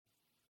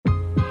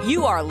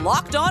You are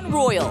Locked On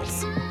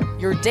Royals,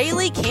 your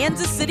daily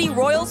Kansas City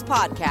Royals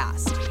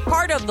podcast.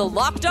 Part of the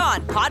Locked On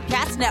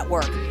Podcast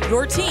Network,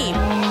 your team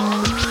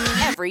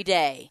every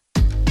day.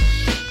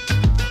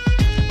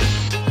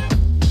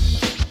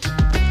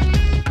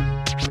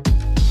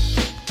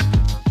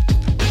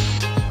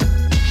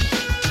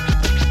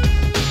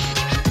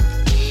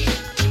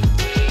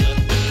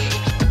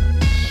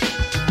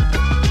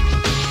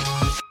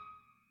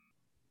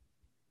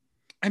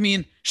 I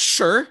mean,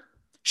 sure.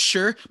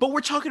 But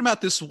we're talking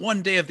about this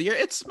one day of the year.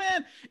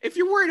 Man, if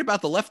you're worried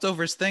about the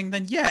leftovers thing,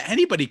 then yeah,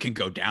 anybody can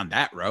go down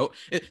that route.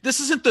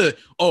 This isn't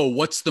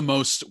what's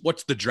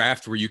the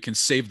draft where you can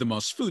save the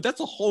most food?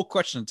 That's a whole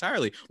question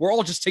entirely. We're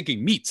all just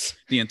taking meats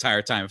the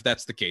entire time, if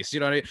that's the case.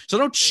 You know what I mean? So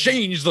don't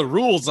change the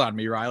rules on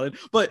me, Rylan.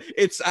 But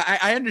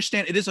I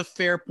understand it is a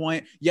fair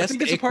point. Yes, I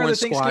think it's a part of the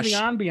Thanksgiving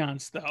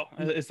ambiance, though.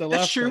 It's the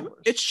That's leftovers.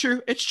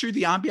 true. It's true.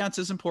 The ambiance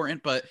is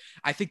important, but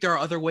I think there are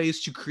other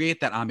ways to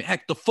create that ambiance.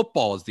 Heck, the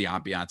football is the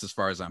ambiance as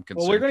far as I'm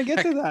concerned. Well, we're going to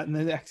get to that in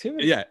the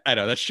activity. Yeah, I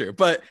know that's true.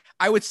 But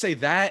I would say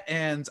that,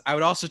 and I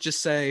would also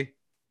just say,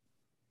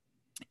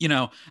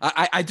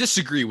 I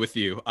disagree with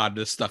you on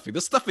this stuffing.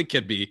 The stuffing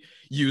can be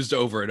used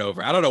over and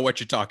over. I don't know what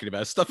you're talking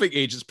about. Stuffing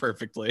ages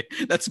perfectly.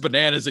 That's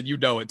bananas, and you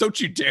know it. Don't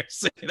you dare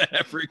say that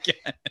ever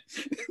again.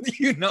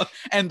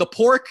 And the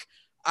pork,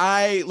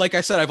 like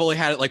I said, I've only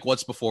had it like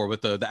once before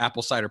with the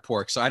apple cider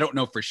pork, so I don't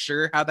know for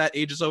sure how that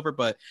ages over,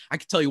 but I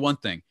can tell you one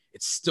thing.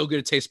 It's still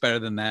going to taste better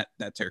than that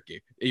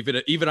turkey,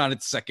 even on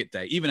its second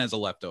day, even as a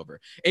leftover.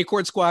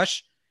 Acorn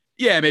squash,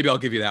 yeah, maybe I'll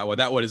give you that one.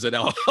 That one isn't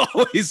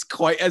always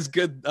quite as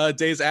good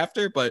days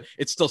after, but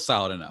it's still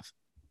solid enough.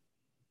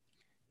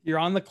 You're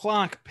on the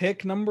clock.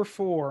 Pick number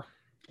 4. All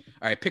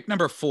right, pick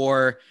number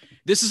 4.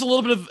 This is a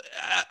little bit of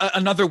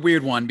another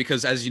weird one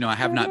because, as you know, I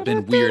have not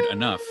been weird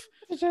enough.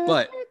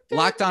 But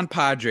Locked On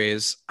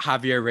Padres,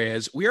 Javier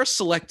Reyes, we are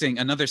selecting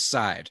another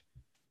side,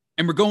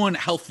 and we're going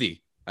healthy.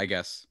 I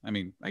guess. Whoa.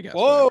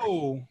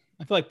 Whatever.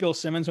 I feel like Bill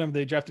Simmons whenever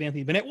they drafted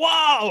Anthony Bennett.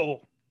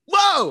 Whoa.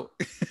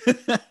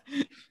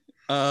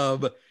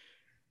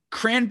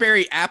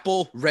 Cranberry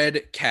apple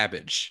red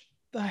cabbage.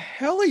 The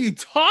hell are you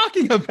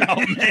talking about,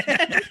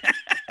 man?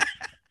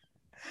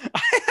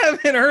 I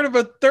haven't heard of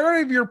a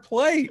third of your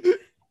plate.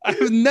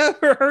 I've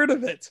never heard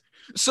of it.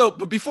 So,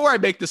 but before I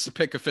make this a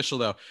pick official,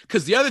 though,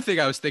 because the other thing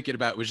I was thinking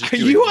about was just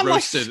doing you on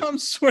roasted, like some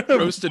sort of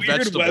roasted weird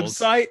vegetables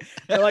website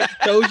that like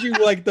shows you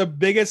like the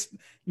biggest,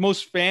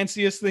 most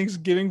fanciest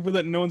Thanksgiving food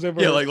that no one's ever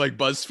heard. like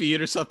BuzzFeed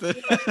or something.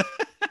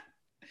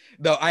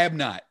 No, I am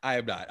not.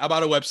 I'm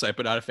on a website,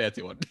 but not a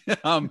fancy one.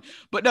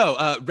 But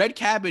no, red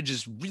cabbage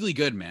is really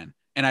good, man,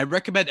 and I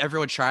recommend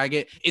everyone trying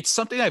it. It's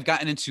something I've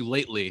gotten into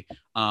lately.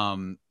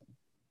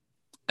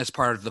 As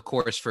part of the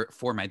course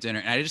for my dinner,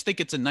 and I just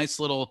think it's a nice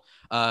little.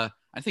 Kind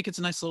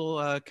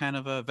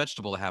of a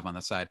vegetable to have on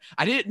the side.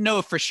 I didn't know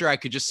if for sure I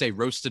could just say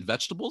roasted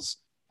vegetables.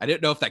 I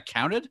didn't know if that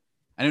counted.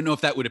 I didn't know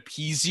if that would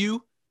appease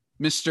you,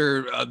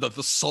 Mr.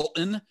 The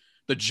Sultan,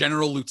 the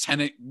general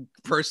lieutenant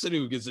person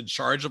who is in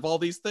charge of all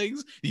these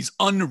things, these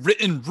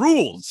unwritten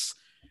rules,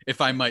 if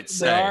I might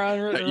say,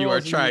 that you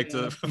are trying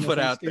to put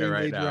out there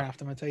right now.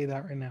 Draft. I'm going to tell you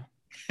that right now.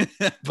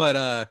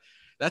 But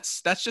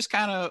that's just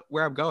kind of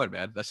where I'm going,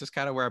 man. That's just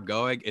kind of where I'm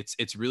going.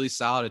 It's really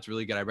solid. It's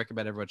really good. I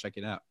recommend everyone check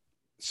it out.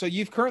 So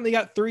you've currently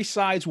got 3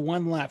 sides,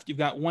 1 left. You've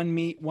got 1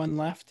 meat, 1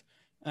 left,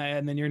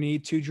 and then you're going to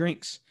need 2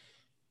 drinks.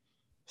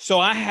 So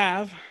I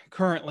have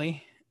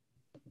currently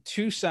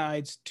 2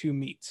 sides, 2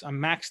 meats. I'm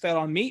maxed out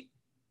on meat,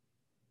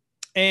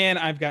 and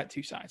I've got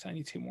 2 sides. I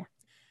need 2 more.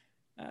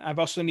 I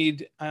also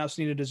need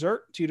a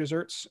dessert, 2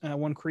 desserts,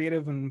 1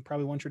 creative and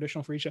probably 1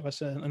 traditional for each of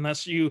us,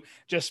 unless you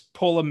just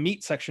pull a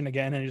meat section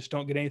again and just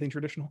don't get anything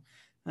traditional.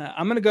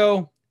 I'm going to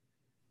go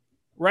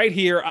right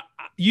here.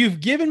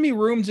 You've given me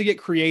room to get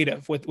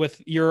creative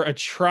with your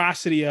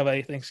atrocity of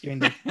a Thanksgiving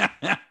day.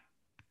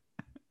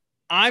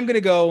 I'm going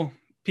to go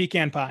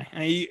pecan pie.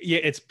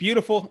 It's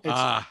beautiful.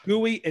 It's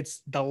gooey.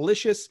 It's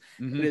delicious.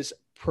 Mm-hmm. It is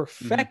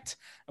perfect.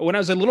 Mm-hmm. When I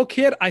was a little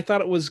kid, I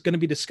thought it was going to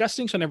be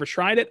disgusting, so I never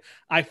tried it.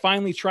 I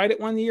finally tried it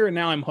one year, and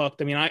now I'm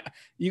hooked. I mean,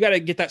 you got to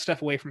get that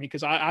stuff away from me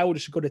because I will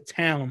just go to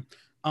town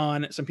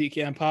on some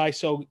pecan pie.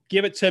 So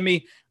give it to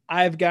me.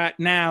 I've got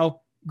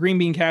now green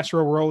bean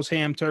casserole, rolls,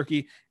 ham,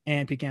 turkey,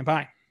 and pecan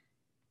pie.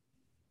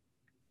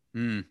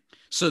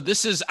 So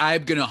this is,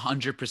 I'm going to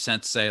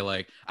 100% say,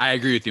 like, I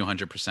agree with you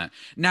 100%.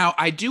 Now,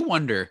 I do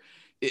wonder,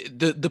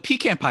 the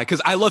pecan pie,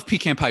 because I love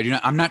pecan pie.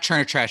 I'm not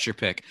trying to trash your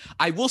pick.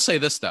 I will say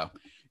this, though.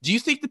 Do you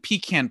think the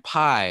pecan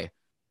pie,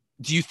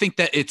 do you think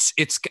that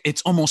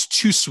it's almost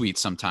too sweet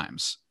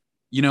sometimes?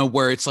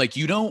 Where it's like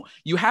you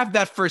have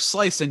that first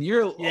slice and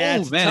you're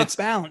it's a tough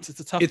balance. It's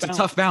a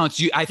tough balance.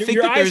 I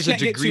think that there's a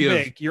degree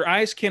of your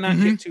eyes cannot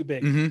get too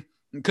big. Mm-hmm.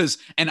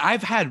 And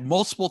I've had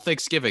multiple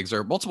Thanksgivings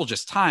or multiple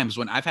just times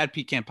when I've had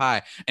pecan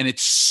pie and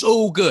it's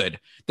so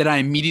good that I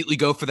immediately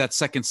go for that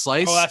second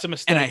slice. Oh, that's a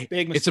mistake.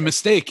 Big mistake. It's a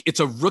mistake. It's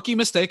a rookie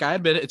mistake. I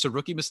admit it. It's a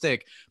rookie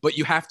mistake, but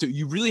you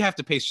really have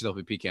to pace yourself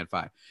with pecan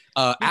pie.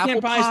 Apple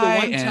pie is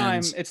the one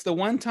time. It's the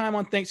one time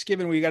on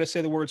Thanksgiving where you got to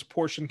say the words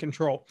portion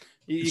control.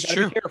 You got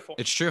to be careful.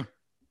 It's true.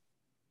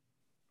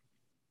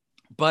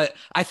 But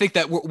I think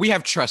that we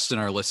have trust in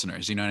our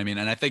listeners. You know what I mean?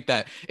 And I think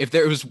that if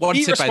there was one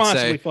tip I'd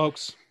say,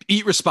 folks.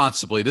 Eat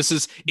responsibly.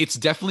 It's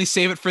definitely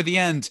save it for the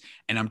end.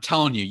 And I'm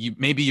telling you,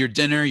 maybe your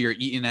dinner, you're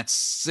eating at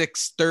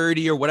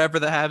 6:30 or whatever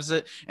that has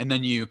it. And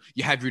then you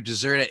have your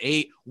dessert at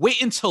 8. Wait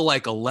until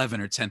like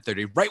 11 or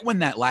 10:30, right when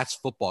that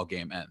last football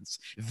game ends.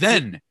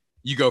 Then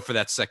you go for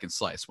that second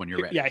slice when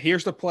you're ready. Yeah.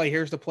 Here's the play.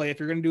 If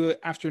you're going to do it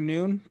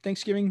afternoon,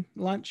 Thanksgiving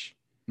lunch,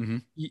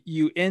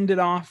 you end it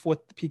off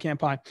with the pecan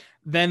pie.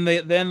 Then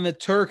the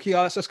turkey,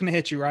 all that stuff's going to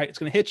hit you, right? It's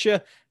going to hit you.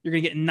 You're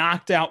going to get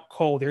knocked out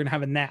cold. You're going to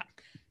have a nap.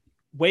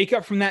 Wake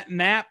up from that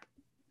nap,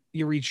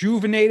 you're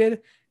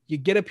rejuvenated, you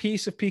get a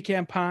piece of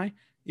pecan pie,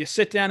 you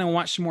sit down and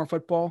watch some more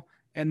football,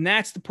 and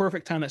that's the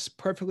perfect time. That's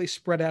perfectly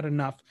spread out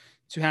enough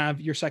to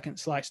have your second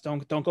slice.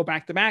 Don't go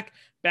back to back.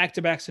 Back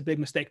to back's a big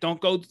mistake.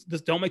 Don't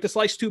make the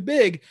slice too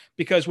big,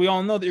 because we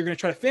all know that you're going to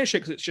try to finish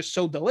it because it's just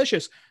so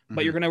delicious,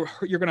 but you're going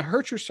to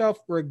hurt yourself,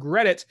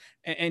 regret it,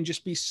 and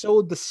just be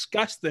so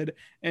disgusted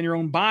in your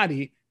own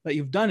body that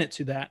you've done it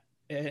to that.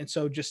 And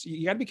so just,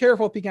 you got to be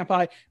careful with pecan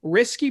pie.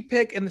 Risky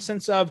pick in the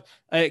sense of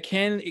it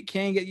can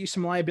get you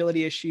some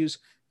liability issues,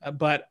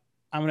 but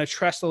I'm going to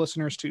trust the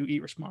listeners to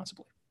eat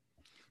responsibly.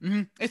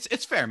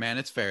 It's fair, man.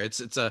 It's fair.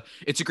 It's a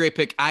great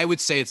pick. I would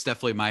say it's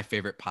definitely my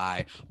favorite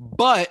pie,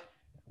 but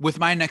with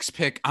my next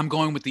pick, I'm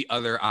going with the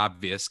other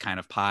obvious kind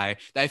of pie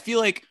that I feel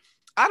like,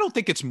 I don't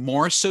think it's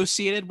more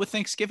associated with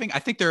Thanksgiving. I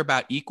think they're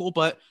about equal,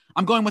 but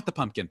I'm going with the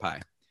pumpkin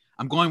pie.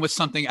 I'm going with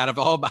something out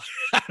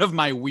of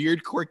my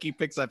weird, quirky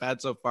picks I've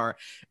had so far.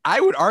 I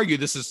would argue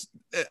it's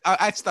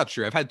not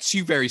true. I've had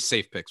 2 very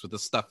safe picks with the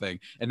stuffing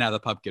and now the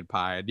pumpkin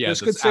pie. And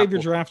this could save your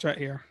draft right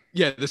here.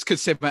 Yeah, this could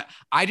save my.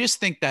 I just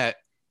think that,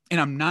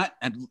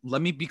 and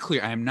let me be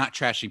clear, I am not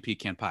trashing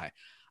pecan pie.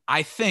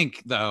 I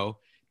think though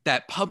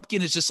that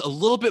pumpkin is just a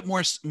little bit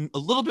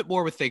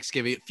more with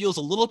Thanksgiving. It feels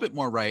a little bit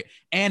more right,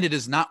 and it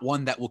is not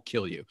one that will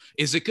kill you.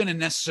 Is it going to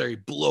necessarily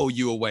blow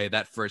you away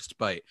that first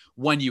bite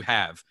when you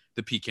have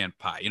the pecan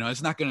pie?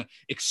 It's not going to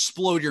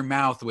explode your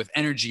mouth with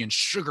energy and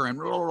sugar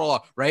and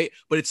right?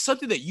 But it's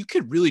something that you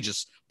could really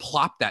just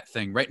plop that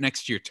thing right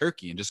next to your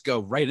turkey and just go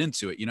right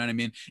into it. You know what I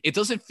mean? It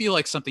doesn't feel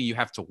like something you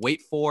have to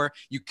wait for.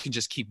 You can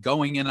just keep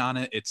going in on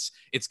it.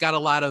 It's got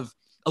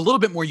a little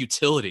bit more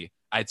utility,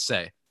 I'd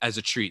say, as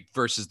a treat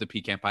versus the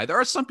pecan pie. There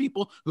are some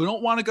people who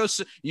don't want to go,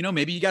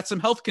 maybe you got some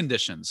health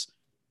conditions.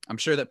 I'm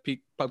sure that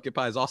pumpkin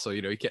pie is also,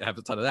 you can't have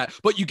a ton of that,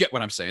 but you get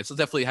what I'm saying. It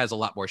definitely has a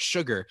lot more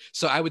sugar.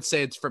 So I would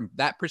say it's, from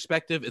that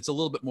perspective, it's a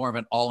little bit more of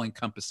an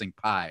all-encompassing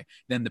pie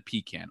than the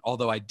pecan,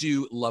 although I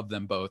do love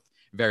them both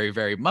very,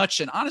 very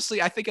much. And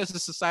honestly, I think as a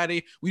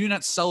society, we do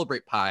not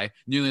celebrate pie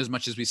nearly as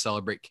much as we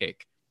celebrate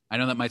cake. I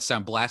know that might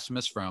sound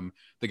blasphemous from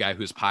the guy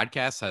whose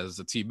podcast has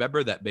a team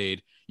member that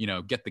made,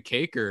 get the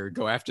cake or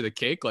go after the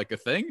cake like a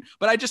thing.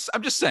 But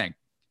I'm just saying,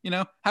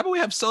 how about we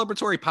have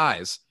celebratory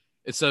pies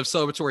instead of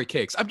celebratory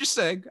cakes? I'm just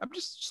saying, I'm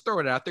just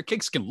throwing it out there.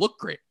 Cakes can look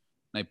great,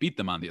 and I beat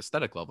them on the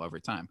aesthetic level every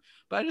time.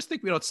 But I just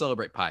think we don't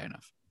celebrate pie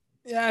enough.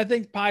 Yeah, I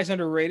think pie's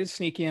underrated,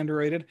 sneaky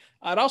underrated.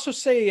 I'd also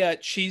say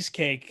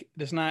cheesecake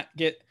does not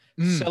get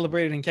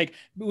celebrated in cake.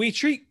 We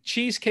treat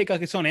cheesecake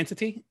like its own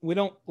entity. We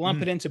don't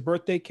lump it into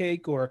birthday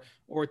cake or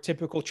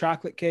typical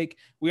chocolate cake.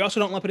 We also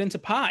don't lump it into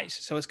pies.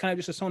 So it's kind of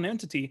just its own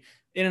entity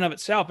in and of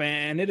itself.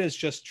 And it is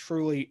just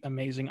truly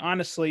amazing.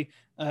 Honestly,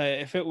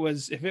 if it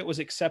was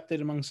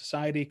accepted among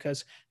society,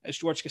 because as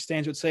George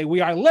Costanza would say,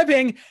 we are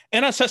living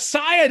in a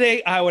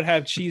society, I would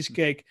have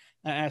cheesecake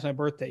as my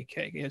birthday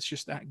cake. It's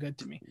just that good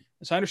to me.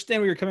 So I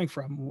understand where you're coming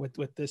from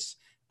with this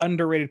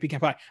underrated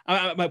pecan pie,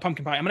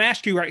 pumpkin pie. I'm going to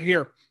ask you right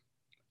here,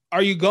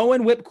 are you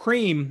going whipped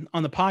cream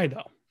on the pie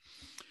though?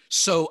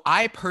 So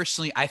I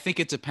think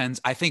it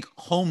depends. I think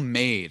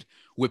homemade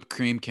whipped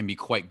cream can be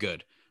quite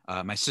good.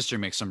 My sister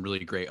makes some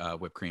really great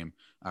whipped cream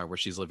where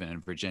she's living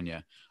in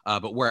Virginia.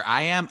 But where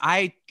I am,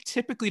 I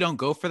typically don't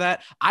go for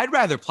that. I'd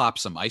rather plop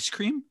some ice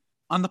cream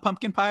on the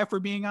pumpkin pie, if we're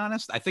being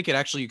honest. I think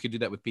you could do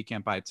that with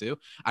pecan pie too.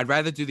 I'd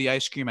rather do the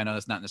ice cream. I know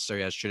that's not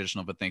necessarily as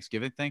traditional of a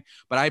Thanksgiving thing,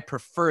 but I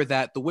prefer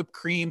that. The whipped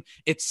cream,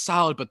 it's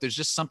solid, but there's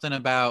just something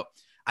about,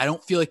 I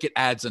don't feel like it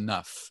adds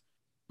enough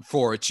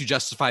to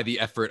justify the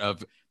effort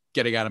of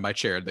getting out of my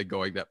chair and then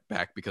going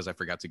back because I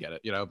forgot to get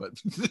it, but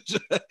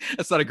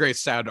that's not a great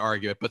sound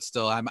argument, but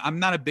still, I'm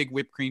not a big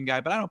whipped cream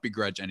guy, but I don't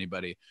begrudge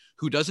anybody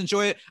who does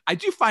enjoy it. I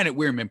do find it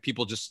weird when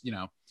people just,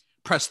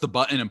 press the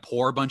button and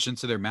pour a bunch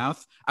into their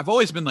mouth. I've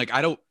always been like,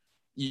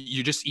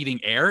 you're just eating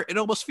air. It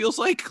almost feels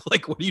like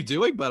what are you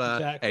doing? But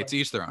exactly. Hey, to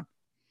each their own.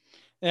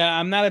 Yeah,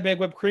 I'm not a big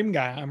whipped cream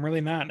guy. I'm really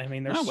not. I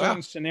mean, there's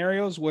certain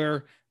scenarios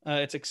where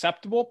it's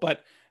acceptable,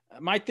 but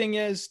my thing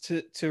is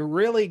to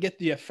really get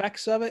the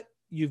effects of it,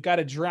 you've got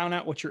to drown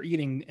out what you're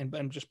eating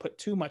and just put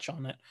too much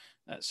on it.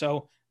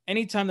 So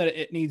anytime that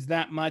it needs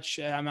that much,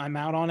 I'm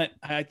out on it.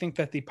 I think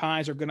that the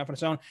pies are good enough on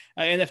its own.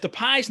 And if the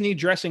pies need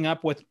dressing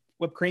up with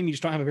whipped cream, you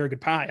just don't have a very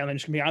good pie. I'm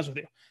just gonna be honest with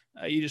you.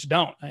 You just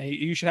don't.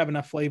 You should have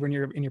enough flavor in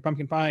your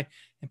pumpkin pie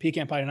and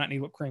pecan pie to not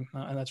need whipped cream.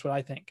 And that's what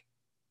I think.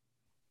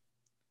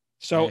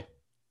 So hey,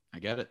 I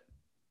get it.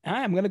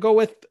 I'm going to go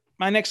with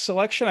my next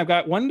selection. I've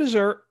got one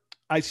dessert.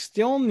 I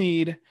still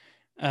need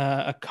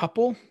a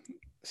couple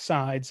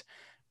sides.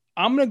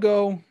 I'm going to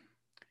go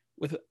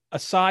with a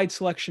side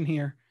selection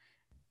here.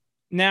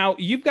 Now,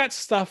 you've got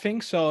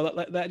stuffing,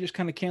 so that just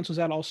kind of cancels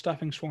out all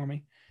stuffings for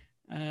me.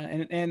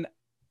 And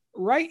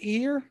right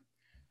here,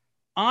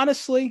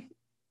 honestly,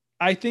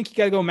 I think you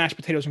got to go mashed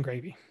potatoes and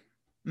gravy.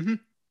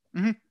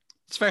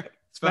 It's fair.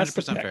 It's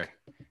 100% fair.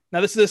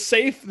 Now, this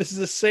is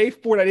a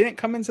safe board. I didn't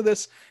come into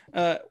this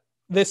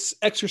this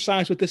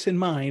exercise with this in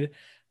mind.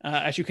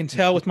 As you can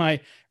tell with my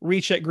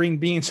reach at green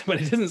beans,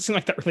 but it doesn't seem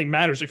like that really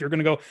matters if you're going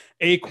to go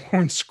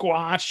acorn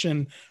squash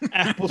and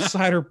apple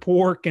cider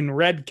pork and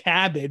red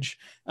cabbage.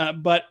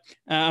 But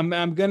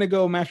I'm going to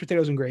go mashed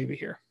potatoes and gravy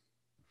here.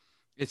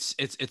 It's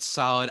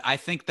solid. I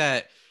think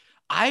that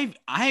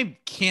I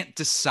can't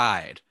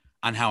decide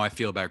on how I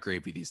feel about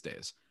gravy these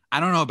days. I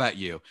don't know about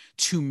you.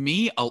 To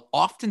me,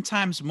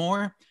 oftentimes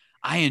more,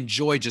 I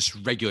enjoy just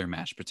regular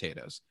mashed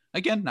potatoes.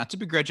 Again, not to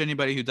begrudge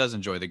anybody who does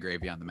enjoy the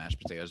gravy on the mashed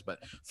potatoes, but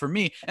for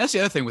me, and that's the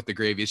other thing with the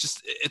gravy,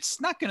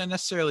 it's not going to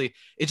necessarily,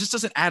 it just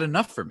doesn't add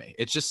enough for me.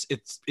 It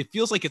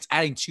feels like it's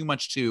adding too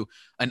much to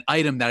an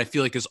item that I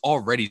feel like is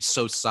already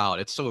so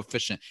solid. It's so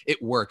efficient.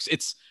 It works.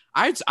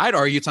 I'd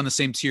argue it's on the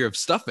same tier of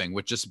stuffing,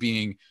 with just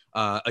being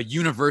a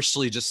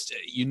universally just,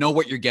 you know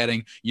what you're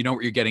getting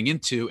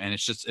into, and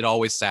it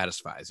always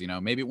satisfies.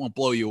 Maybe it won't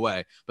blow you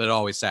away, but it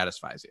always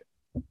satisfies you.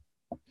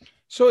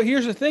 So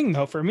here's the thing,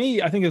 though. For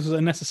me, I think this is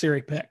a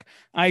necessary pick.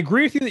 I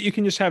agree with you that you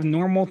can just have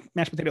normal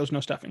mashed potatoes,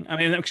 no stuffing.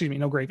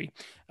 No gravy.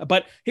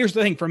 But here's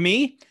the thing. For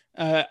me,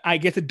 I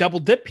get the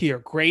double dip here.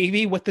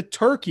 Gravy with the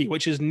turkey,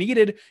 which is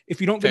needed if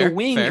you don't get a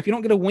wing. Fair. If you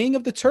don't get a wing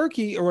of the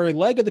turkey or a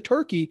leg of the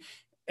turkey,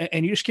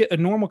 and you just get a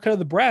normal cut of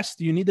the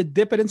breast, you need to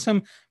dip it in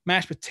some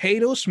mashed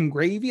potatoes, some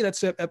gravy.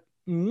 That's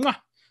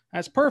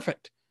that's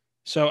perfect.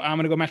 So I'm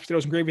going to go mashed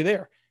potatoes and gravy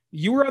there.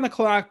 You were on the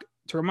clock.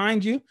 To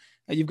remind you,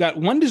 you've got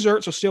one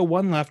dessert, so still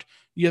one left.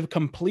 You have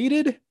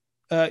completed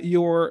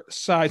your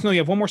sides. No, you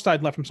have one more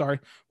side left. I'm sorry.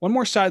 One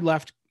more side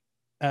left,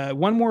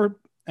 one more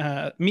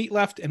meat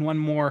left, and one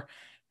more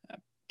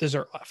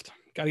dessert left.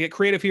 Got to get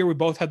creative here. We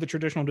both had the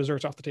traditional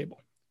desserts off the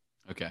table.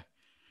 Okay.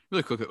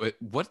 Really quick. Wait,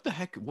 what the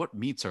heck? What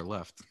meats are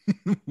left?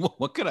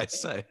 What could I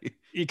say?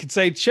 You could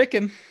say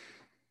chicken.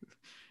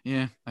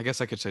 Yeah, I guess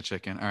I could say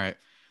chicken. All right.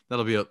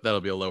 That'll be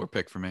a lower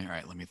pick for me. All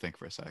right. Let me think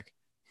for a sec.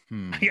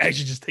 I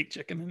should just take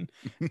chicken.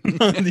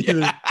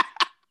 And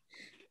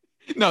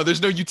No,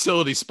 there's no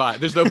utility spot.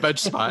 There's no bench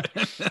spot.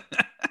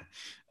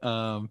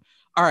 All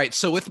right.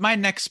 So with my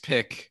next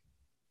pick,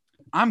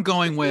 I'm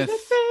going with,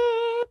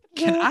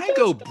 can I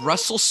go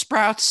Brussels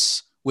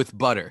sprouts with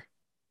butter?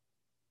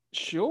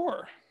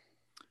 Sure.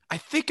 I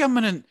think I'm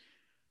going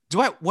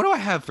to, what do I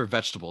have for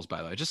vegetables,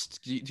 by the way?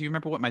 Just, do you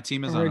remember what my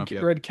team is?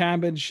 Red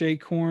cabbage,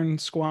 acorn,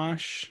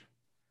 squash.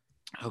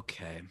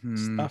 Okay.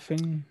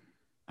 Stuffing.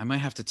 I might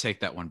have to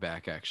take that one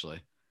back, actually,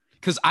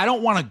 because I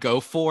don't want to go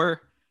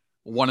for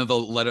one of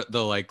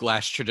the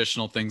last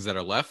traditional things that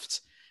are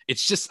left.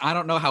 It's just, I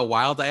don't know how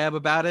wild I am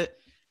about it.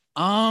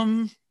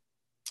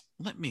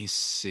 Let me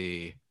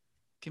see.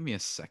 Give me a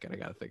second. I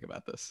got to think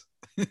about this.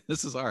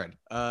 This is hard.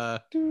 I'll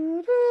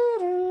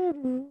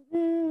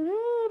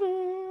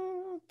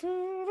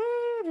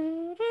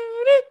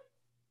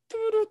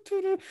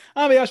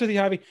be honest with you,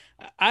 Javi.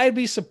 I'd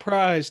be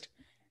surprised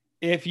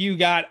if you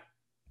got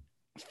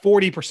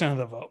 40% of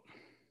the vote.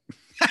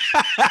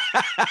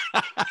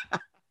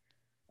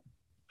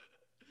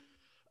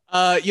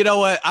 You know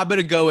what? I'm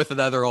gonna go with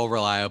another old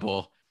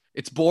reliable.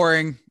 It's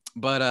boring,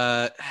 but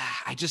I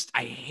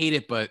hate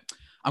it. But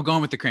I'm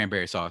going with the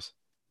cranberry sauce.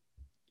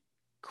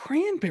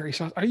 Cranberry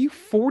sauce? Are you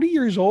 40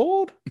 years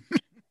old?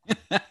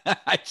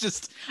 I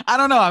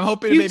don't know. I'm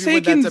hoping maybe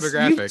with that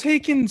demographic. You've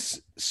taken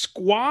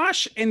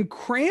squash and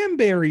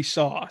cranberry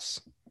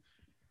sauce.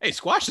 Hey,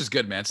 squash is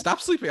good, man.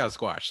 Stop sleeping on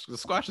squash. The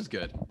squash is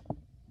good.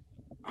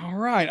 All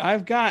right,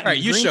 I've got. All right,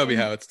 you show me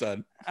how it's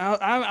done.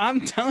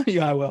 I'm telling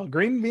you, I will.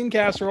 Green bean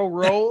casserole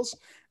rolls,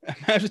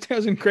 mashed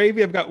potatoes and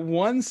gravy. I've got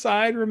one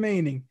side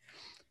remaining.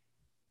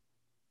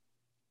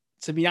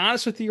 To be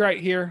honest with you, right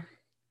here,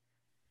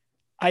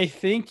 I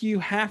think you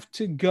have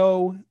to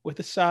go with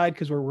the side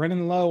because we're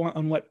running low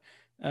on what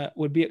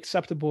would be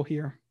acceptable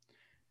here.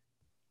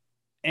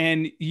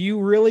 And you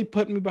really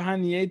put me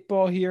behind the 8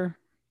 ball here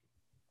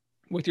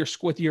with your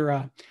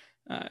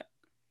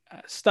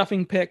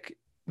stuffing pick.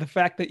 The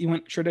fact that you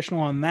went traditional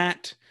on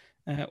that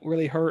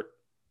really hurt,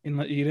 in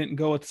that you didn't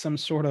go with some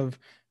sort of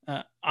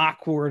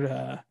awkward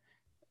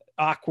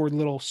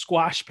little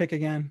squash pick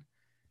again.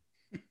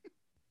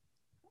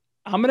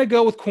 I'm gonna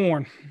go with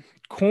corn.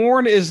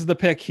 Corn is the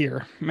pick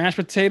here. Mashed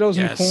potatoes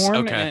and corn,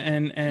 okay.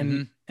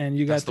 and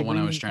you got That's the one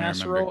I was trying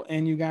to remember.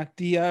 And you got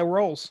the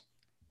rolls.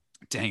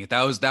 Dang it,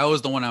 that was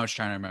the one I was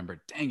trying to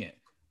remember. Dang it.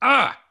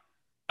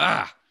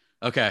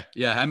 Okay,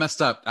 yeah, I messed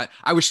up.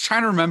 I was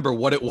trying to remember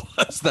what it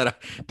was the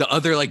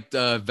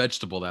other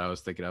vegetable that I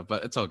was thinking of,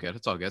 but it's all good.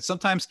 It's all good.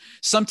 Sometimes,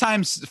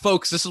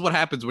 folks, this is what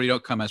happens when you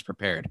don't come as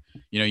prepared.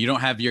 You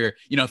don't have your,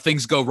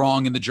 things go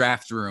wrong in the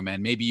draft room,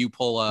 and maybe you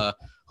pull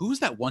who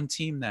was that one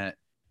team that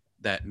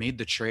that made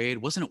the trade.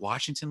 Wasn't it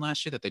Washington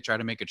last year that they tried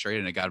to make a trade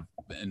and it got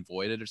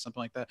voided or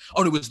something like that?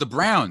 Oh, it was the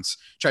Browns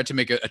tried to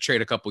make a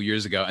trade a couple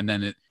years ago, and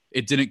then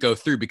it didn't go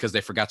through because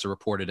they forgot to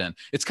report it in.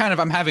 It's kind of,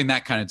 I'm having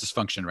that kind of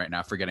dysfunction right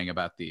now, forgetting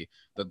about the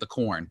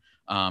corn.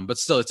 But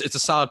still, it's a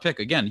solid pick.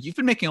 Again, you've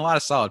been making a lot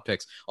of solid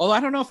picks, although I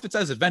don't know if it's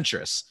as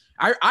adventurous.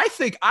 I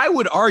think I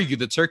would argue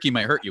the turkey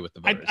might hurt you with the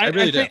voters. I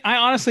really do. I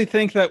honestly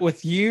think that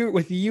with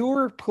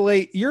your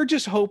play, you're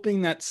just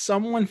hoping that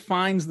someone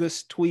finds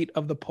this tweet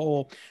of the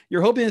poll.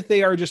 You're hoping that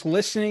they are just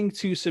listening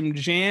to some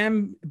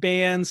jam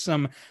bands,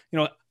 some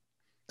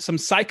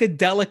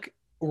psychedelic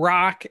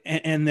rock,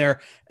 and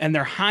they're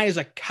high as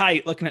a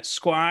kite looking at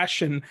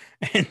squash and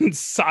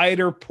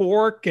cider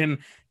pork and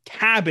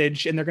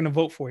cabbage, and they're going to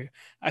vote for you.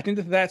 I think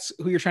that's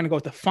who you're trying to go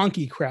with, the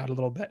funky crowd a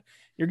little bit.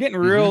 You're getting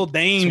real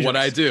dangerous. That's what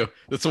I do.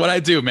 That's what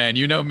I do, man.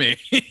 You know me.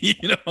 You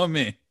know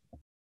me.